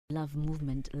Love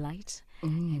Movement Light.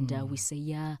 And we say,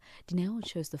 Dineo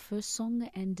chose the first song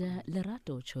and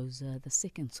Lerato chose the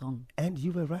second song. And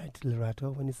you were right,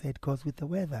 Lerato, when you said it goes with the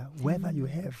weather, whether you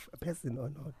have a person or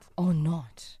not. Or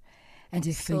not. And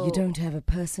if you don't have a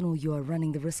person or you are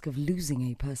running the risk of losing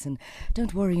a person,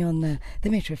 don't worry. On the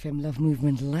Metro FM Love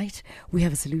Movement Light, we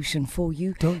have a solution for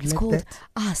you. It's called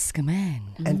Ask a Man.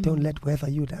 And don't let weather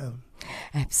you down.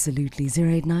 Absolutely.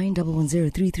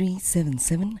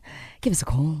 089-110-3377. Give us a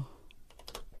call.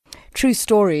 True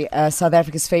story. South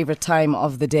Africa's favorite time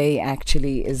of the day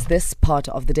actually is this part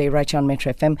of the day right here on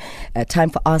Metro FM. Time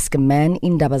for Ask a Man.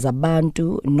 Indaba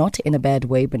zabantu, not in a bad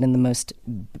way, but in the most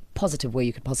positive way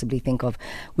you could possibly think of.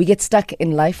 We get stuck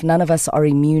in life. None of us are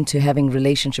immune to having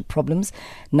relationship problems.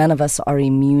 None of us are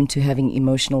immune to having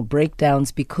emotional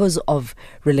breakdowns because of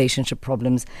relationship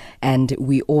problems. And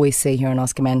we always say here on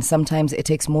Ask a Man, sometimes it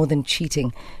takes more than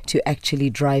cheating to actually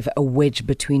drive a wedge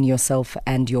between yourself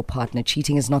and your partner.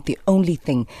 Cheating is not the only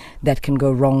thing that can go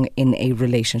wrong in a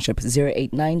relationship.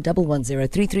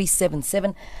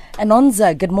 089-110-3377.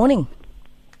 Anonza, good morning.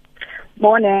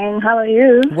 Morning, how are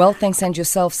you? Well, thanks, and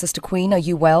yourself, Sister Queen. Are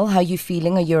you well? How are you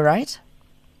feeling? Are you all right?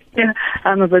 Yeah,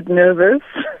 I'm a bit nervous.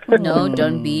 No,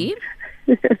 don't be.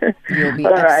 You'll be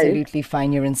all absolutely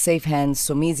fine. You're in safe hands.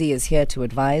 Somizi is here to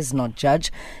advise, not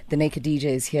judge. The Naked DJ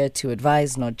is here to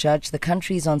advise, not judge. The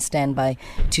country is on standby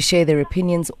to share their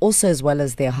opinions, also as well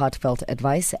as their heartfelt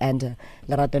advice. And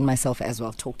Lerato and myself as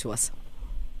well. Talk to us.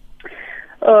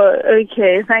 Oh,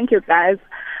 okay. Thank you, guys.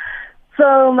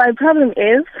 So my problem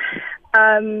is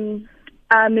I'm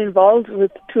involved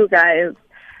with two guys.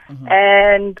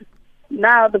 And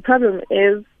now the problem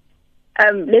is,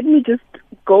 let me just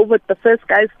go with the first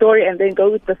guy's story and then go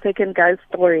with the second guy's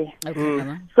story.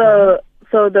 Okay, So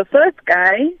the first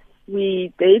guy,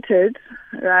 we dated,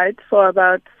 right, for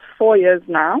about 4 years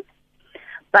now.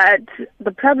 But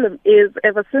the problem is,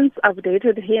 ever since I've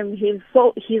dated him, he's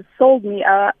sold me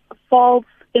a false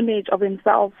image of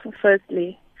himself,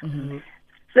 firstly.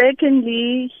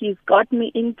 Secondly, he's got me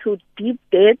into deep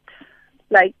debt.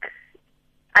 Like,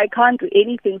 I can't do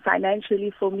anything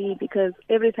financially for me because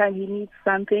every time he needs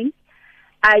something,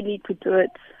 I need to do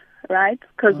it, right?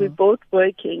 Because we're both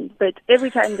working. But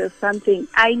every time there's something,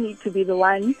 I need to be the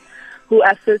one who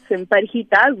assists him. But he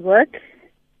does work.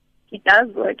 He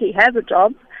has a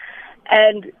job.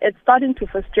 And it's starting to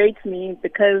frustrate me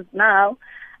because now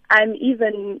I'm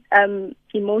even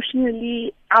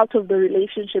emotionally out of the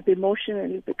relationship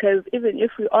emotionally, because even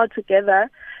if we are together,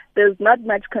 there's not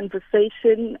much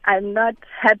conversation. I'm not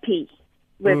happy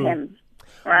with him,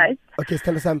 right? Okay,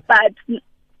 stand aside. But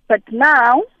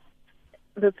now,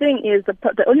 the thing is,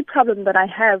 the only problem that I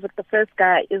have with the first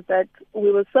guy is that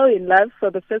we were so in love for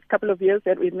the first couple of years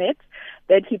that we met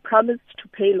that he promised to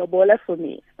pay lobola for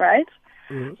me, right?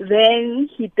 Then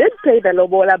he did pay the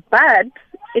lobola, but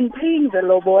in paying the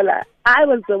lobola, I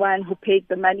was the one who paid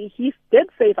the money. He did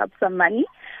save up some money,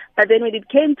 but then when it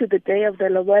came to the day of the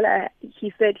lobola,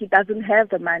 he said he doesn't have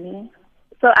the money.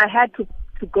 So I had to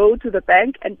go to the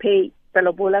bank and pay the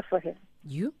lobola for him.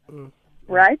 You?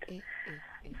 Right?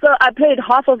 So I paid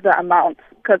half of the amount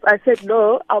because I said,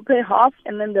 no, I'll pay half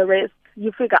and then the rest,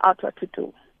 you figure out what to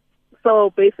do. So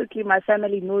basically my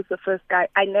family knows the first guy.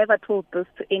 I never told this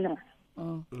to anyone.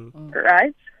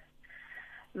 Right?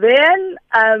 Then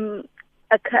a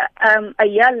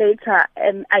year later,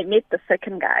 I met the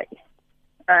second guy.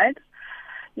 Right?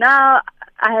 Now,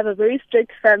 I have a very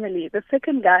strict family. The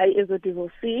second guy is a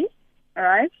divorcee.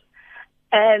 Right?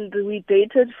 And we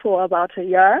dated for about a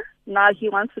year. Now he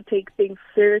wants to take things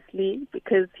seriously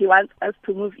because he wants us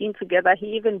to move in together.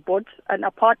 He even bought an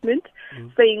apartment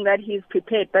saying that he's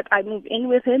prepared. But I move in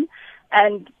with him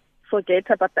and forget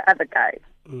about the other guy.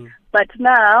 But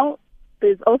now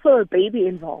there's also a baby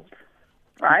involved,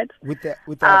 right? With the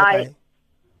other guy?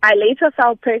 I later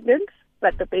fell pregnant,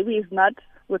 but the baby is not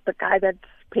with the guy that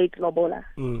paid lobola.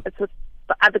 It's with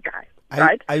the other guy,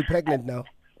 right? Are you pregnant now?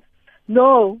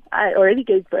 No, I already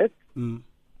gave birth.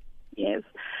 Yes.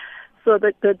 So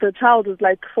the child is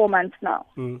like 4 months now.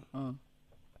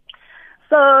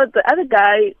 So the other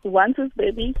guy wants his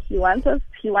baby. He wants to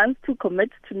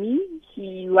commit to me.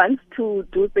 He wants to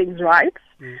do things right.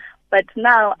 But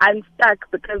now I'm stuck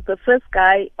because the first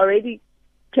guy already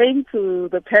came to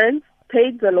the parents,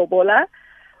 paid the lobola,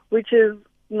 which is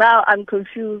now I'm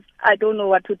confused. I don't know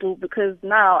what to do because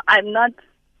now I'm not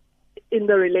in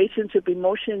the relationship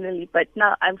emotionally, but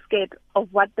now I'm scared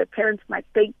of what the parents might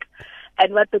think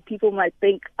and what the people might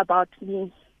think about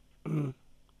me in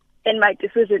my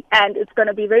decision. And it's going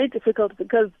to be very difficult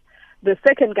because the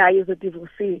second guy is a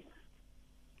divorcee.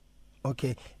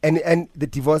 Okay. And the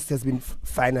divorce has been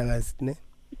finalized, ne?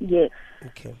 Yes.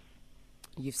 Okay.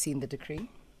 You've seen the decree?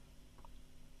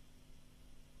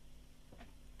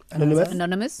 Anonymous?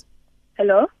 Anonymous?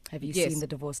 Hello? Have you Yes. seen the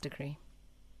divorce decree?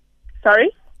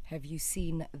 Sorry? Have you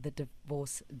seen the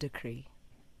divorce decree?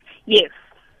 Yes.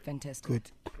 Fantastic.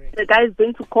 Good. The guy's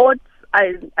been to court.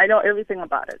 I know everything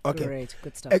about it. Okay. Great.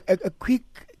 Good stuff. A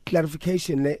quick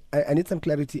clarification. I need some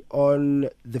clarity on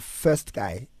the first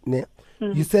guy. Ne?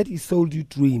 You said he sold you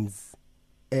dreams.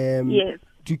 Yes.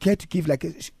 Do you care to give like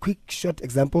a quick, short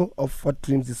example of what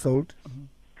dreams he sold?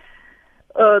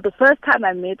 The first time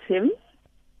I met him,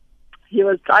 he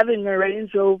was driving a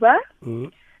Range Rover.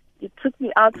 He took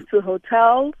me out to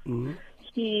hotels.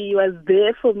 He was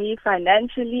there for me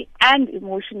financially and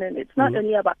emotionally. It's not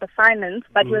only about the finance,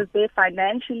 but he was there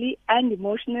financially and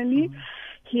emotionally.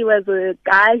 He was a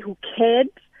guy who cared.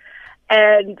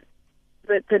 And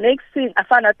the next thing, I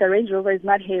found out the Range Rover is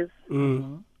not his.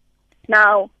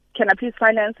 Now, can I please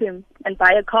finance him and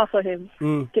buy a car for him?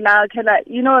 Can I,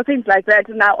 things like that.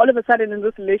 Now, all of a sudden in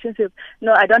this relationship,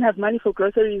 no, I don't have money for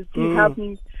groceries. Please help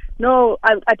me. No,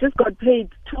 I just got paid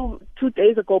two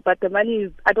days ago, but the money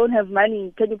is, I don't have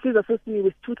money. Can you please assist me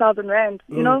with 2,000 rand?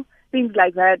 You know, things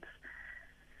like that.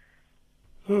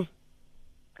 So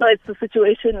it's a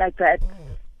situation like that.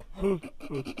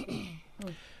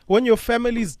 When your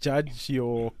families judge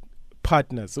your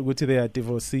partners, so they are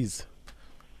divorcees,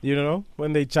 you know,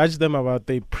 when they judge them about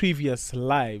their previous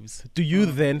lives, do you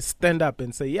then stand up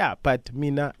and say, yeah, but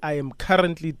Mina, I am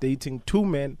currently dating two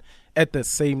men at the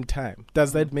same time?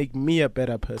 Does that make me a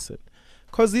better person?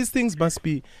 Because these things must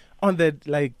be on that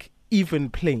like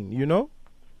even plane, you know?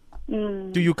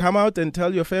 Do you come out and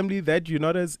tell your family that you're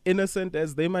not as innocent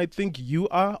as they might think you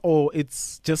are, or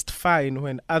it's just fine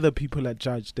when other people are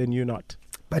judged and you're not?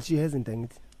 But she hasn't done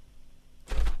it.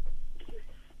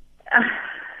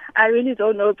 I really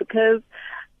don't know, because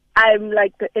I'm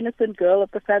like the innocent girl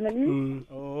of the family.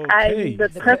 Okay. I'm the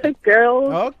perfect girl.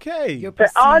 Okay. You're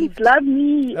The aunts love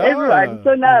me, everyone.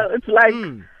 So now it's like,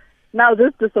 now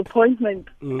this disappointment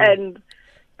and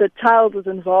the child is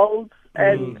involved.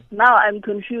 And now I'm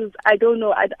confused. I don't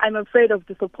know. I'm afraid of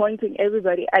disappointing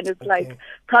everybody. And it's like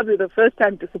probably the first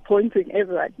time disappointing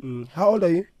everyone. How old are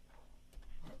you?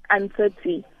 I'm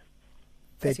 30.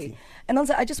 30. And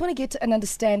also, I just want to get an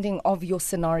understanding of your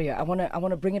scenario. I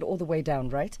want to bring it all the way down,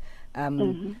 right?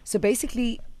 So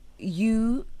basically,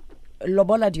 you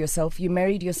lobola'd yourself, you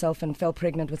married yourself and fell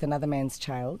pregnant with another man's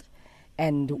child.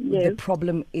 And the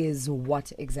problem is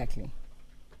what exactly?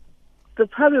 The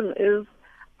problem is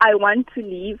I want to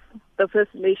leave the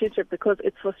first relationship because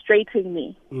it's frustrating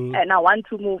me and I want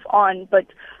to move on. But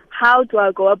how do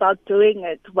I go about doing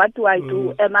it? What do I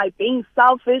do? Am I being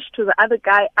selfish to the other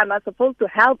guy? Am I supposed to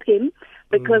help him?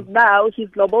 Because now he's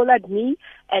lobola'd me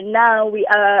and now we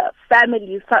are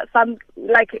family.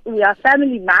 We are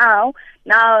family now.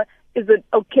 Now, is it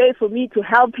okay for me to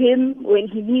help him when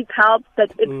he needs help?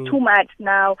 That it's too much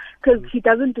now because he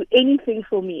doesn't do anything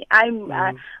for me.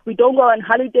 We don't go on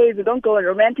holidays. We don't go on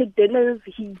romantic dinners.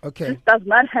 He just does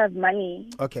not have money.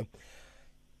 Okay.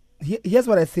 Here's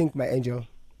what I think, my angel.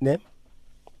 Ne?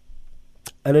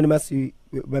 Anonymous,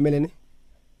 Melanie?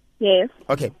 Yes.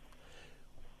 Okay.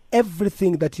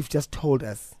 Everything that you've just told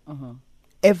us,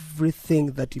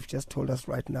 everything that you've just told us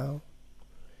right now,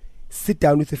 sit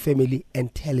down with the family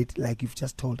and tell it like you've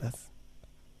just told us.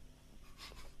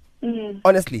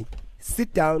 Honestly,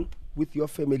 sit down with your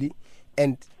family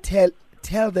and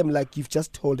tell them like you've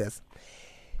just told us.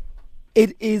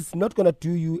 It is not going to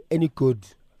do you any good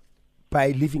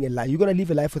by living a lie. You're going to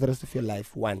live a lie for the rest of your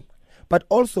life, one. But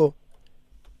also,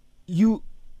 the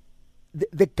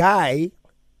guy,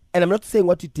 and I'm not saying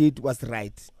what you did was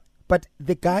right, but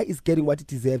the guy is getting what he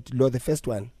deserved, the first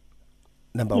one,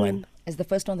 number one. Is the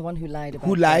first one the one who lied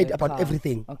about about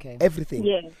everything? Okay. Everything.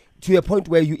 Yeah. To a point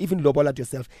where you even lobola'd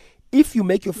yourself. If you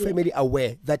make your family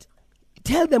aware that,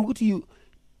 tell them what you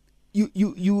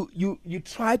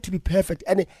try to be perfect,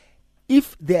 and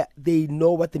if they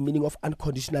know what the meaning of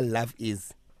unconditional love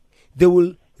is, they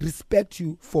will respect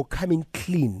you for coming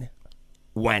clean.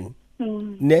 One.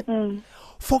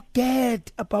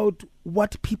 Forget about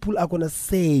what people are gonna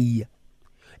say.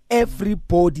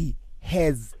 Everybody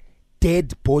has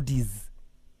dead bodies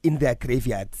in their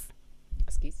graveyards.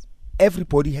 Excuse?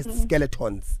 Everybody has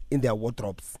skeletons in their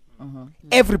wardrobes.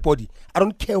 Everybody. I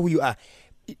don't care who you are.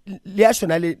 Liasho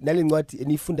nale ncwadi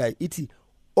enifunda ithi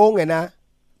ongena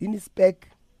ini spec.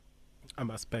 I'm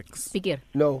a specs. Speaker.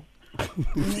 No.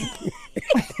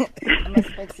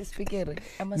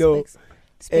 No.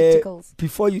 Spectacles.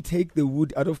 Before you take the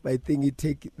wood out of my thing, you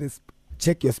take this.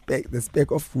 Check the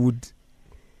spec of wood.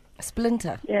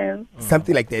 Splinter. Yeah.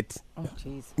 something like that. Oh,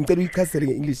 jeez. Instead we can't say it in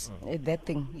English. That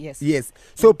thing, yes. Yes.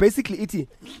 So basically,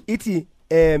 iti,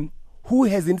 who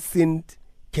hasn't sinned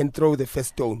can throw the first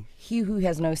stone. He who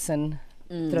has no sin,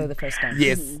 throw the first stone.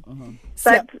 Yes.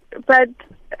 But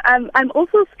I'm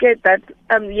also scared that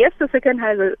yes, the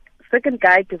second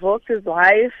guy divorced his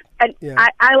wife, and Yeah.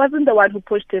 I wasn't the one who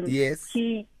pushed him. Yes.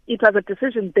 It was a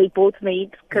decision they both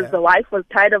made because Yeah. the wife was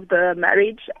tired of the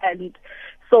marriage, and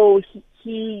so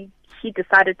he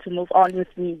decided to move on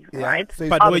with me, Yeah. right? So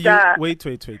But were you After- wait?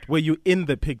 Were you in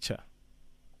the picture?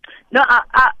 No,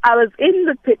 I was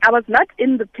I was not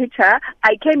in the picture.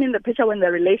 I came in the picture when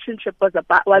the relationship was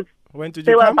When did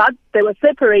they you were come? they were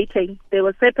separating.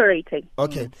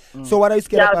 Okay. So what are you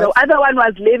scared Yeah, the about? other one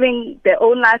was living their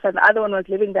own life, and the other one was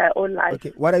living their own life.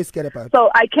 Okay. What are you scared about? So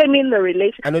I came in the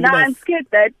relationship. Now Anonymous. I'm scared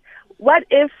that what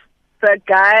if the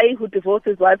guy who divorced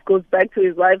his wife goes back to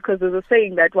his wife, because there's a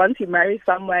saying that once you marry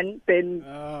someone, then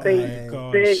Oh they, my they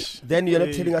gosh. Then you're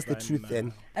not telling us the truth.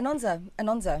 Then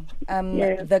Anonza,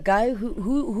 Yeah. the guy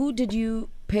who did you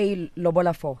pay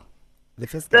lobola for? the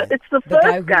first guy. it's the The guy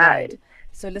first who guy. lied.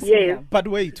 So listen Yes. here. But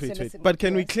wait. So listen, But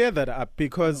can we yes. clear that up?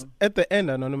 Because at the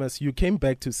end, Anonymous, you came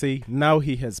back to say now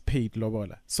he has paid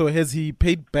Lobola. So has he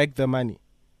paid back the money?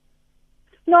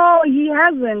 No, he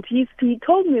hasn't. He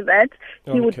told me that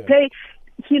he would Okay. pay.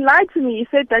 He lied to me. He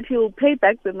said that he will pay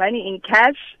back the money in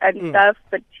cash and stuff,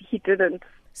 but he didn't.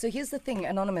 So here's the thing,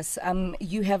 Anonymous.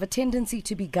 You have a tendency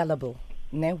to be gullible,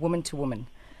 woman to woman.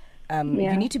 Yeah.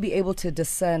 You need to be able to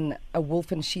discern a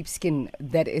wolf in sheep's skin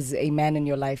that is a man in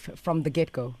your life from the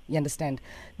get-go. You understand?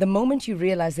 The moment you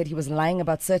realize that he was lying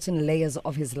about certain layers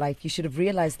of his life, you should have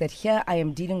realized that here I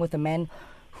am dealing with a man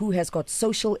who has got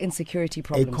social insecurity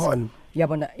problems. Akon.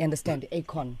 Yabona, you understand?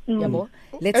 Akon. Yabo?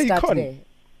 Let's start Akon. there.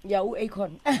 Yeah,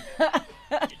 Akon.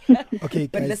 Okay,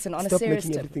 But guys, listen, on a stop serious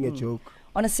making tip, everything a joke.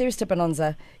 On a serious tip,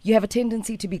 Anonza, you have a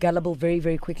tendency to be gullible very,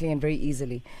 very quickly and very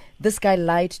easily. This guy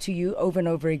lied to you over and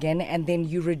over again, and then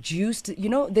you reduced,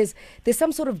 there's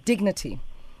some sort of dignity,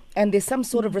 and there's some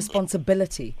sort of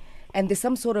responsibility, and there's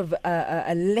some sort of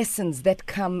lessons that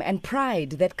come, and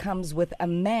pride that comes with a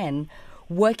man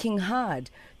working hard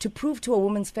to prove to a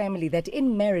woman's family that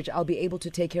in marriage I'll be able to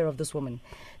take care of this woman.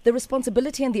 The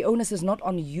responsibility and the onus is not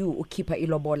on you, ukhipha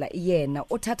ilobola, yena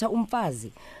othatha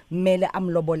umfazi mele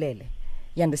amlobolele.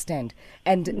 You understand?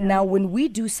 And now when we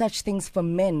do such things for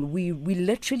men, we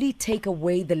literally take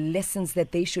away the lessons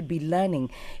that they should be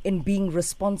learning in being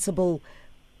responsible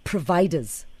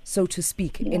providers, so to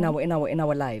speak, in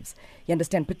our lives. You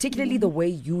understand? Particularly the way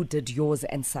you did yours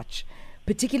and such.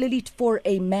 Particularly for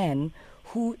a man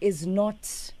who is not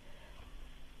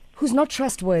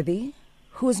trustworthy,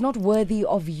 who is not worthy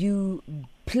of you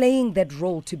playing that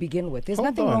role to begin with. There's Hold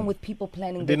nothing on. wrong with people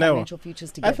planning their Dineo, financial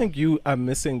futures together. I think you are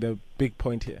missing the big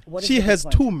point here. What is She the big has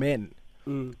point? 2 men,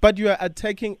 but you are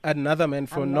attacking another man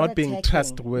for I'm not being attacking.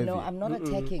 trustworthy. No, I'm not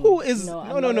attacking. Who is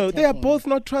No, no, they are both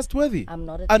not trustworthy. I'm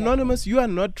not attacking. Anonymous, you are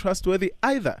not trustworthy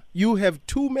either. You have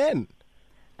 2 men.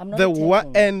 I'm not The attacking.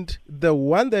 one and the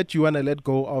one that you want to let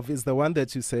go of is the one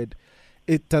that you said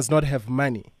it does not have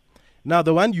money. Now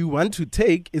the one you want to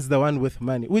take is the one with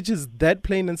money, which is that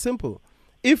plain and simple.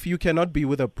 If you cannot be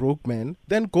with a broke man,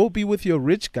 then go be with your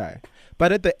rich guy.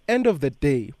 But at the end of the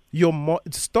day,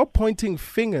 stop pointing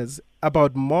fingers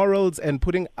about morals and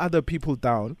putting other people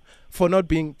down for not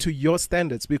being to your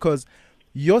standards, because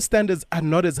your standards are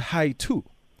not as high too.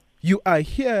 You are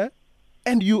here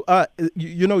and you are,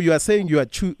 you are saying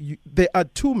there are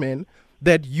 2 men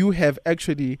that you have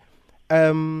actually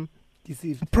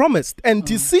Deceived. promised and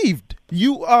deceived.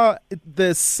 You are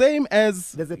the same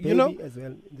as, There's a baby as well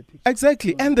in the picture.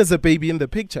 Exactly. And there's a baby in the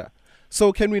picture.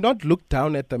 So can we not look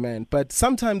down at the man? But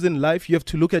sometimes in life, you have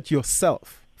to look at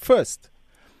yourself first.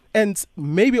 And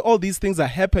maybe all these things are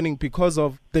happening because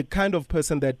of the kind of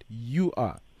person that you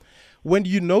are. When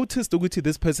you noticed, Uguti,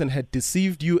 this person had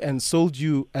deceived you and sold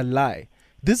you a lie,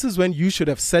 this is when you should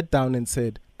have sat down and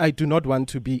said, I do not want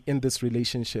to be in this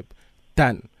relationship.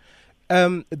 Done.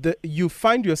 You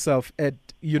find yourself at,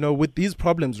 with these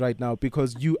problems right now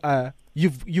because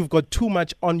you've got too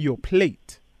much on your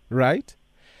plate, right?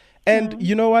 And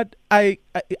you know what? I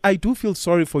do feel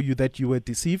sorry for you that you were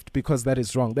deceived, because that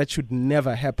is wrong. That should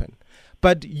never happen.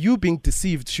 But you being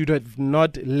deceived should have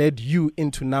not led you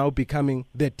into now becoming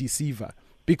the deceiver,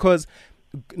 because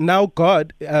now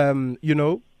God,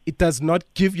 it does not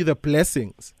give you the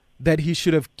blessings that he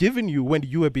should have given you when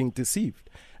you were being deceived.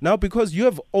 Now, because you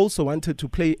have also wanted to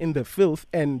play in the filth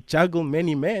and juggle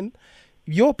many men,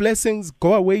 your blessings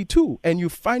go away too. And you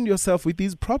find yourself with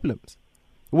these problems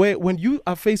where when you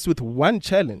are faced with one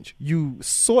challenge, you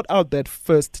sort out that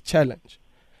first challenge.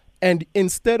 And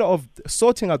instead of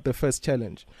sorting out the first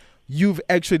challenge, you've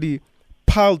actually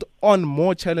piled on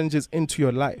more challenges into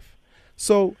your life.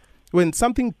 So when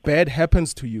something bad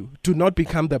happens to you, do not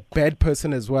become the bad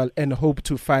person as well and hope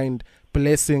to find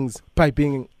blessings by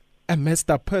being a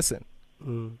messed up person.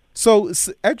 So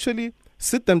actually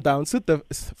sit the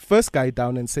first guy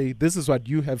down and say, this is what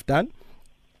you have done.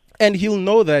 And he'll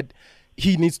know that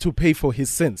he needs to pay for his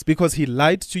sins because he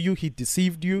lied to you, he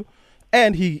deceived you,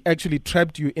 and he actually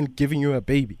trapped you in giving you a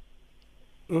baby.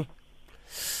 You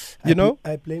know?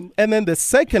 I blame. And then the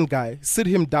second guy, sit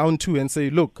him down too and say,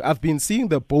 look, I've been seeing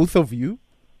the both of you,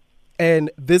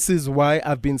 and this is why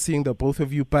I've been seeing the both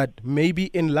of you, but maybe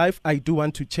in life I do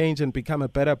want to change and become a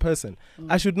better person.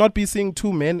 I should not be seeing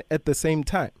two men at the same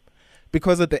time.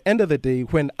 Because at the end of the day,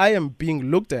 when I am being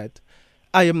looked at,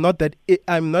 I'm not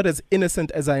as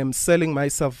innocent as I am selling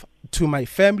myself to my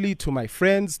family, to my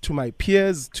friends, to my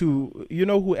peers, to,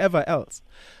 whoever else.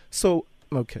 So,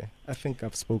 okay, I think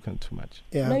I've spoken too much.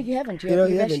 Yeah. No, you haven't. You You've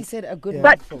actually haven't. said a good Yeah.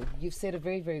 mouthful. You've said a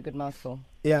very, very good mouthful.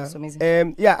 Yeah. That's amazing.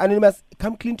 Anonymous,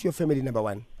 come clean to your family, number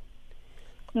one.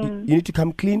 You need to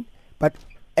come clean,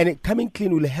 and coming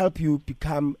clean will help you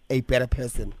become a better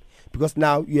person, because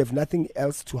now you have nothing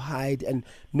else to hide and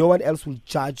no one else will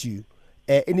judge you.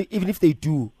 And even if they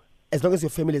do, as long as your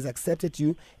family has accepted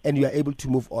you and you are able to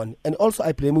move on. And also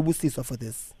I blame Ubusiswa for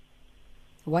this.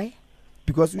 Why?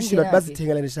 Because we should not Ungiyaphi?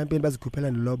 bazithengela ne-champagne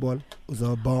bazikhuphela nelobolo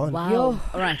uzawubona. Wow. Yo.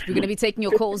 All right. We're going to be taking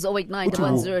your calls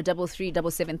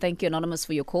 089-110-3377. Thank you, Anonymous,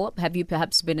 for your call. Have you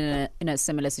perhaps been in a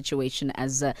similar situation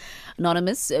as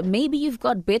Anonymous? Maybe you've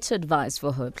got better advice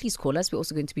for her. Please call us. We're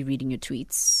also going to be reading your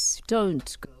tweets.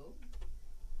 Don't go.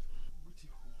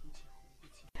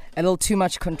 A little too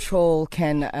much control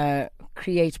can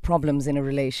create problems in a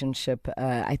relationship.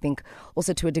 I think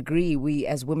also to a degree, we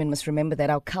as women must remember that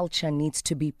our culture needs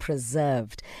to be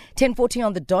preserved. 10:40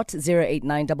 on the dot,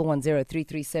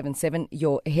 089-110-3377.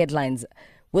 Your headlines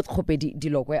with Khopedi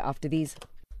Dilogwe after these.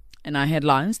 In our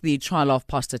headlines, the trial of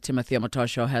Pastor Timothy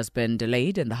Omotosho has been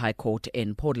delayed in the High Court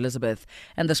in Port Elizabeth,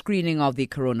 and the screening of the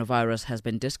coronavirus has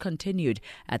been discontinued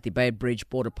at the Bay Bridge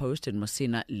border post in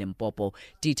Messina, Limpopo.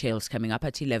 Details coming up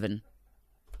at 11.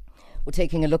 We're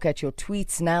taking a look at your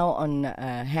tweets now on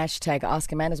hashtag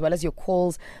Ask a Man, as well as your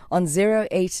calls on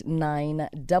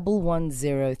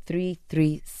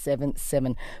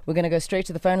 089-110-3377. We're going to go straight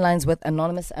to the phone lines with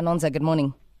Anonymous. Anonza, good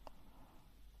morning.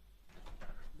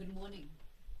 Good morning.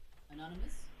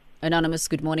 Anonymous,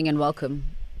 good morning and welcome.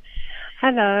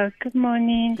 Hello, good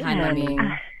morning. Good morning.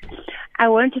 I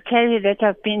want to tell you that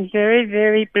I've been very,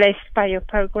 very blessed by your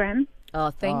program.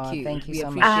 Oh, thank you. Thank you We so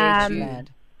much. appreciate you.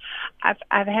 Glad.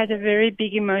 I've had a very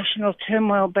big emotional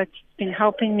turmoil, but it's been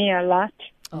helping me a lot.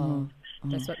 Oh,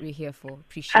 that's what we're here for.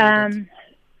 Appreciate it.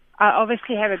 I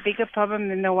obviously have a bigger problem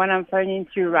than the one I'm phoning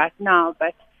to right now,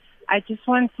 but I just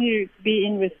want to be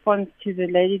in response to the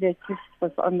lady that just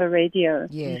was on the radio.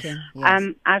 Yes. Okay.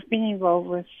 Yes. I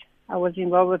was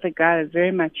involved with a guy,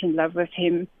 very much in love with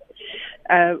him.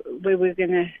 We were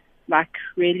going to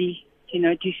really,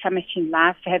 do so much in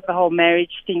life, have the whole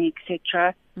marriage thing,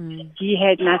 etc. He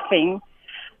had nothing.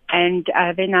 And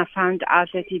then I found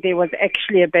out that there was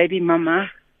actually a baby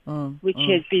mama, which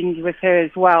had been with her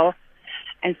as well.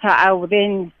 And so I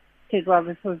then said, well,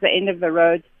 this was the end of the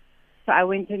road. So I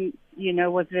went and,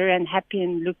 was very unhappy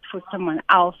and looked for someone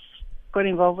else, got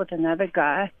involved with another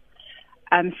guy.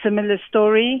 Similar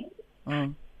story.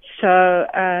 So,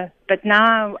 but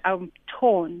now I'm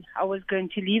torn. I was going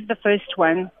to leave the first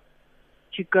one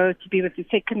to go to be with the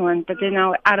second one, but then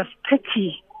out of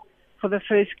pity for the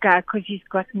first guy, because he's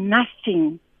got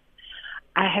nothing,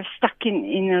 I have stuck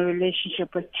in a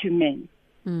relationship with two men.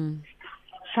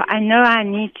 So I know I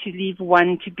need to leave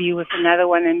one to be with another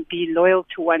one and be loyal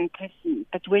to one person.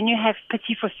 But when you have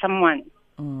pity for someone,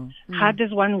 how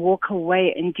does one walk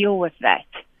away and deal with that?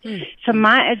 So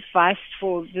my advice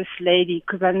for this lady,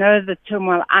 because I know the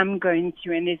turmoil I'm going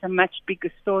through, and there's a much bigger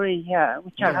story here,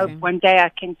 which I hope one day I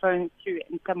can phone through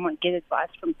and someone get advice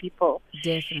from people,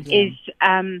 Definitely. is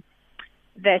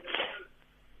that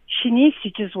she needs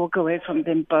to just walk away from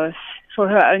them both for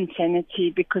her own sanity,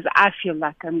 because I feel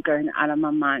like I'm going out of my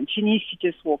mind. She needs to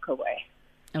just walk away.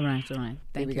 All right. There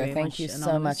Thank we you go. very Thank much, you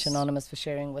so much, Anonymous, for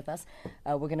sharing with us.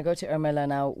 We're going to go to Ermela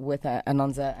now with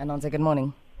Anonza. Anonza, good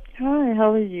morning. Hi,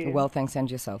 how are you? Well, thanks,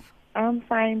 and yourself. I'm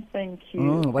fine, thank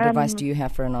you. What advice do you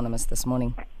have for Anonymous this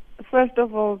morning? First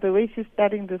of all, the way she's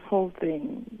starting this whole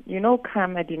thing,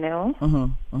 karma, Dineo.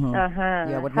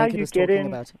 Yeah, what how Naked you was get talking in,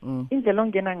 about. indlela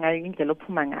ongena ngayo, indlela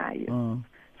ophuma ngayo.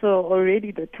 So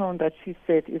already the tone that she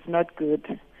said is not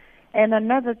good. And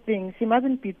another thing, she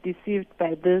mustn't be deceived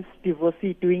by this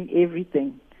divorcee doing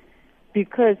everything.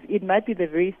 because it might be the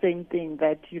very same thing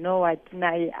that, you know what,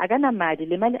 akanamali,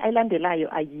 le mali ayilandelayo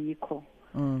ayikho.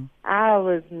 I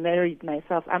was married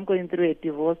myself. I'm going through a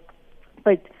divorce.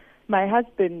 But my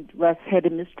husband had a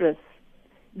mistress.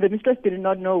 The mistress did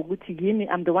not know Gutigini.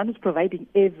 I'm the one who's providing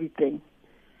everything.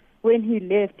 When he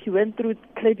left, he went through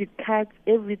credit cards,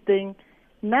 everything.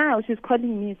 Now she's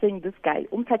calling me saying, this guy,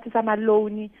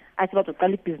 loan, I about to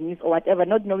call it business or whatever,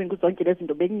 not knowing who's on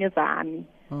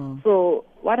So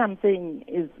what I'm saying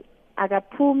is,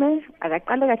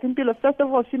 first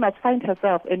of all, she must find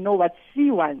herself and know what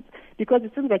she wants, because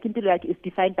it seems like impilo is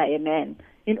defined by a man.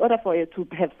 In order for her to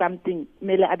have something, and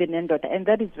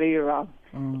that is very wrong.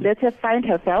 Let her find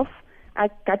herself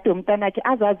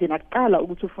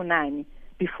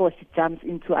before she jumps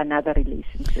into another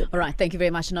relationship. All right, thank you very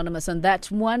much, Anonymous, on that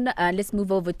one. Let's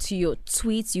move over to your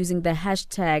tweets using the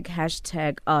hashtag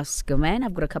 #AskAman.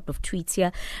 I've got a couple of tweets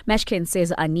here. Mashken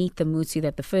says, I need the muti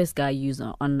that the first guy used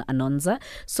on Anonza.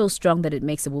 So strong that it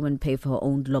makes a woman pay for her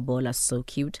own lobola. So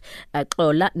cute.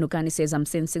 Ola Nukani says, I'm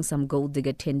sensing some gold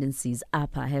digger tendencies.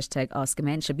 Apa,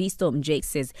 #AskAman. Shabistorm Jake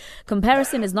says,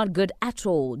 comparison is not good at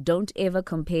all. Don't ever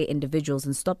compare individuals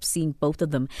and stop seeing both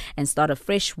of them and start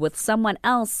afresh with someone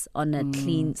else on a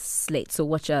clean slate. So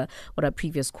what our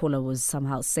previous caller was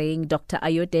somehow saying. Dr.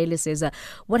 Ayodele says,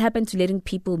 what happened to letting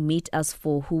people meet us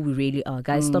for who we really are?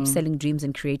 Guys, stop selling dreams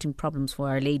and creating problems for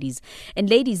our ladies. And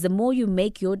ladies, the more you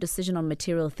make your decision on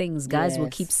material things, guys will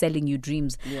keep selling you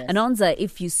dreams. Anonza,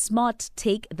 if you smart,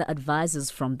 take the advisors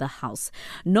from the house.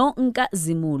 No Nka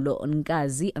Zimulo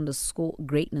Ngazi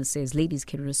 _greatness says, ladies,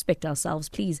 can we respect ourselves,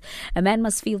 please? A man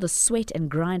must feel the sweat and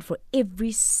grind for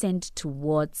every cent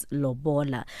towards lobola.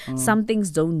 Some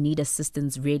things don't need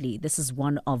assistance, really. This is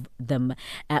one of them.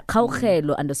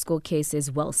 Kauchelo _K says,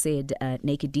 well said,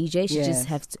 Naked DJ. She just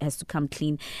has to come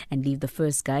clean and leave the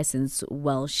first guy since,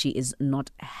 well, she is not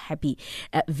happy.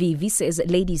 Vivi says,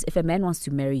 ladies, if a man wants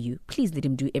to marry you, please let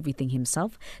him do everything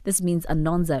himself. This means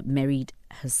Anonza married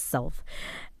herself.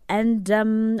 And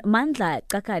Mandla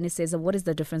Kakani says, what is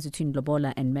the difference between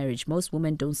lobola and marriage? Most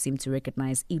women don't seem to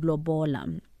recognize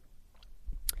ilobola.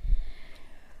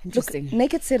 Interesting. Look,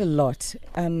 Naked said a lot,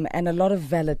 and a lot of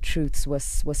valid truths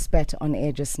was spat on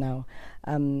air just now.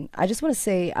 I just want to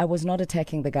say I was not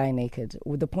attacking the guy Naked.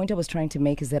 The point I was trying to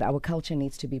make is that our culture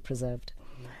needs to be preserved.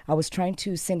 I was trying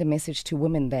to send a message to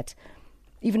women that,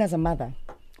 even as a mother,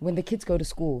 when the kids go to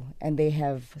school and they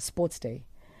have sports day,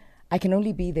 I can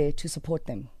only be there to support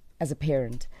them as a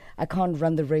parent. I can't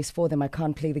run the race for them. I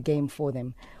can't play the game for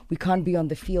them. We can't be on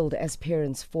the field as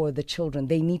parents for the children.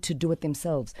 They need to do it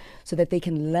themselves so that they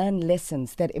can learn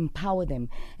lessons that empower them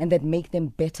and that make them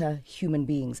better human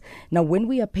beings. Now, when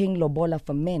we are paying lobola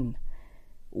for men,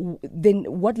 then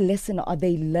what lesson are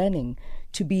they learning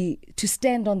to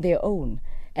stand on their own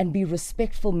and be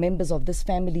respectful members of this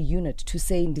family unit, to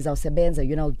say,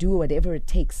 Ndizawusebenza, I'll do whatever it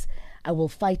takes. I will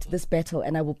fight this battle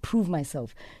and I will prove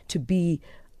myself to be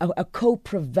a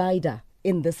co-provider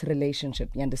in this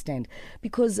relationship, you understand?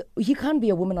 Because he can't be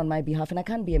a woman on my behalf and I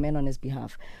can't be a man on his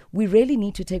behalf. We really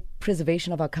need to take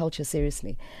preservation of our culture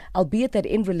seriously. Albeit that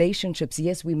in relationships,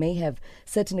 yes, we may have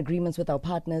certain agreements with our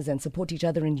partners and support each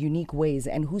other in unique ways,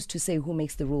 and who's to say who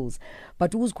makes the rules?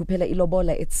 But kupela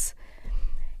ilobola, it's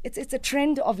a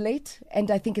trend of late, and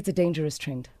I think it's a dangerous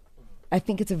trend. I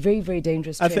think it's a very, very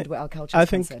dangerous trend where our culture is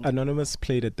concerned. I think Anonymous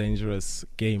played a dangerous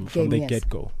game from the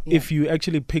get-go. Yeah. If you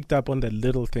actually picked up on the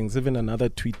little things, even another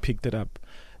tweet picked it up.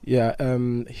 Yeah,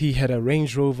 he had a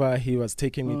Range Rover. He was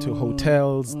taking me to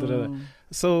hotels.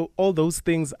 So all those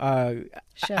things are,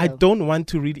 I don't want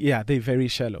to read. Yeah, they're very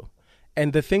shallow.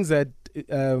 And the things that,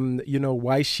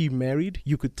 why she married,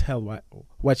 you could tell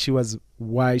why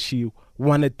she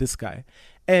wanted this guy.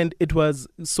 And it was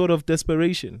sort of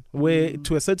desperation, where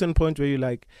to a certain point where you're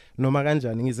like, no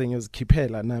maganjani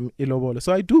kipela nam ilobolo.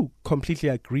 So I do completely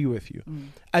agree with you.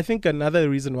 I think another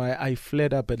reason why I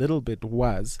flared up a little bit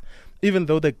was, even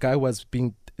though the guy was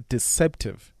being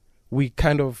deceptive, we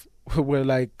kind of were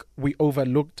like, we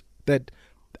overlooked that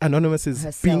Anonymous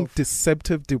is being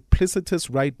deceptive, duplicitous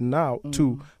right now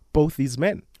to both these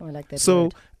men. Oh, I like that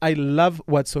word. I love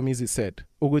what Somizi said.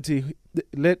 Uguti,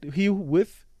 let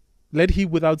he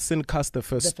without sin cast the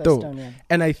first stone. Yeah.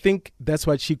 And I think that's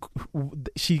why she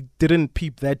didn't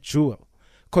peep that jewel,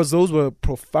 because those were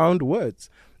profound words.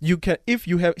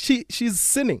 She's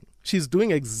sinning. She's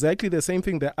doing exactly the same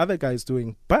thing the other guy is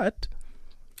doing. But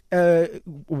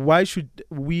why should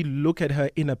we look at her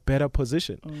in a better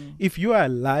position? If you are a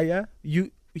liar,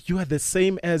 you are the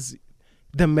same as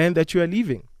the man that you are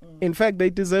leaving. In fact, they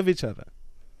deserve each other.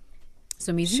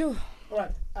 So, Mizi? Sure. All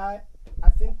right. I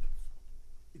think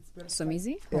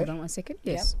Somizi, hold on 1 second.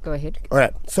 Yes, go ahead. All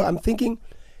right. So I'm thinking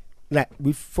that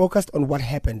we focused on what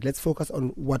happened. Let's focus on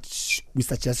what we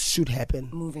suggest should happen.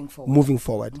 Moving forward. Moving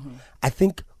forward. I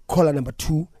think caller number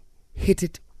 2 hit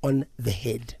it on the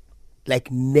head.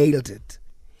 Like nailed it.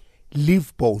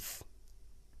 Leave both.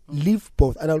 Leave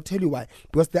both. And I'll tell you why.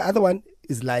 Because the other one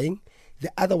is lying.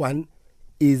 The other one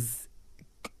is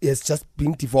just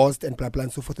being divorced and blah blah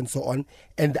and so forth and so on.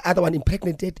 And the other one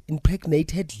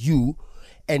impregnated you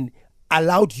and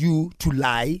allowed you to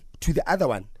lie to the other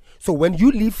one. So when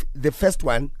you leave the first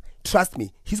one, trust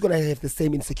me, he's going to have the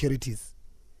same insecurities.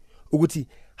 Uguti,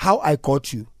 how I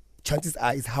got you, chances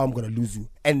are is how I'm going to lose you.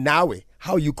 And now,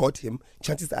 how you got him,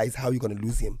 chances are is how you're going to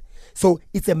lose him. So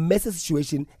it's a messy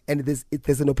situation, and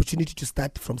there's an opportunity to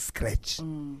start from scratch.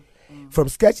 From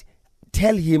scratch,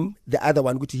 tell him, the other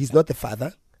one, Guti, he's not the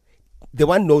father. The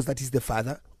one knows that he's the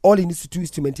father. All he needs to do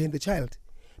is to maintain the child.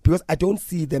 Because I don't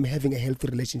see them having a healthy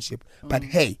relationship. But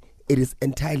hey, it is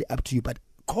entirely up to you. But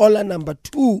caller number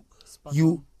 2,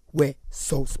 you were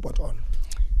so spot on.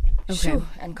 Okay. Sure.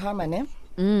 And Karma, ne?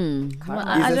 Well,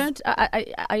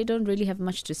 I don't really have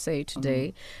much to say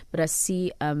today, but I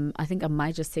see. I think I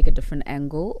might just take a different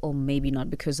angle, or maybe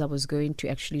not, because I was going to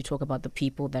actually talk about the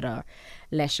people that are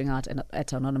lashing out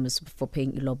at Anonymous for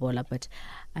paying ilobola, but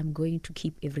I'm going to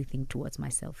keep everything towards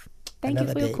myself. Thank you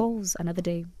for your calls. Another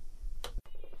day.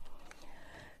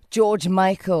 George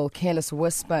Michael, Careless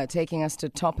Whisper, taking us to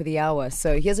top of the hour.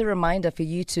 So here's a reminder for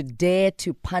you to dare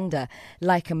to ponder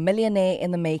like a millionaire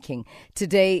in the making.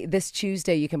 Today, this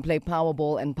Tuesday, you can play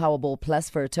Powerball and Powerball Plus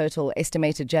for a total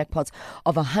estimated jackpots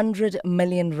of 100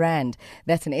 million rand.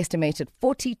 That's an estimated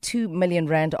 42 million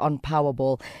rand on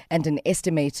Powerball and an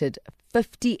estimated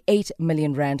 58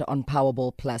 million rand on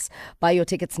Powerball Plus. Buy your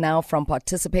tickets now from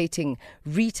participating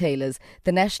retailers,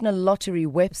 the National Lottery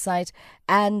website,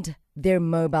 and their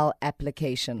mobile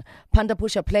application. Panda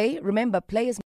Pusha Play. Remember, play is